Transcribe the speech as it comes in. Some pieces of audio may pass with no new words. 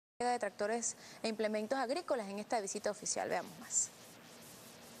de tractores e implementos agrícolas en esta visita oficial. Veamos más.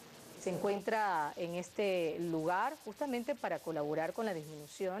 Se encuentra en este lugar justamente para colaborar con la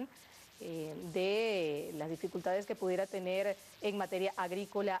disminución de las dificultades que pudiera tener en materia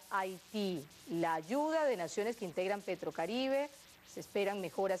agrícola Haití. La ayuda de naciones que integran Petrocaribe, se esperan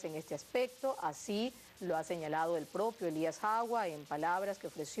mejoras en este aspecto, así lo ha señalado el propio Elías Jaua en palabras que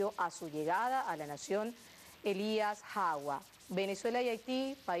ofreció a su llegada a la nación. Elías Jaua. Venezuela y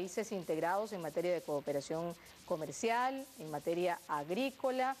Haití, países integrados en materia de cooperación comercial, en materia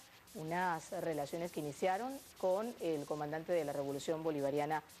agrícola, unas relaciones que iniciaron con el comandante de la Revolución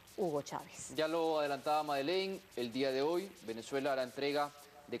Bolivariana, Hugo Chávez. Ya lo adelantaba Madeleine, el día de hoy Venezuela hará entrega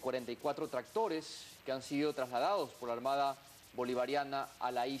de 44 tractores que han sido trasladados por la Armada Bolivariana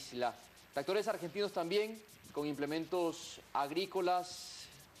a la isla. Tractores argentinos también, con implementos agrícolas,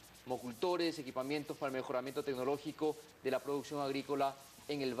 mocultores, equipamientos para el mejoramiento tecnológico de la producción agrícola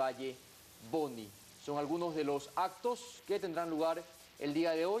en el Valle Boni. Son algunos de los actos que tendrán lugar el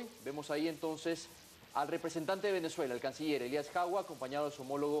día de hoy. Vemos ahí entonces al representante de Venezuela, el canciller Elías Jaua, acompañado de su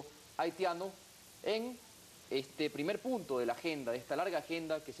homólogo haitiano, en este primer punto de la agenda, de esta larga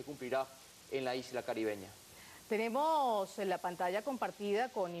agenda que se cumplirá en la isla caribeña. Tenemos la pantalla compartida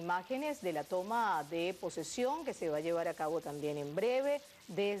con imágenes de la toma de posesión que se va a llevar a cabo también en breve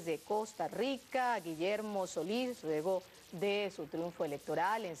desde Costa Rica. Guillermo Solís, luego de su triunfo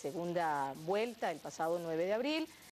electoral en segunda vuelta el pasado 9 de abril.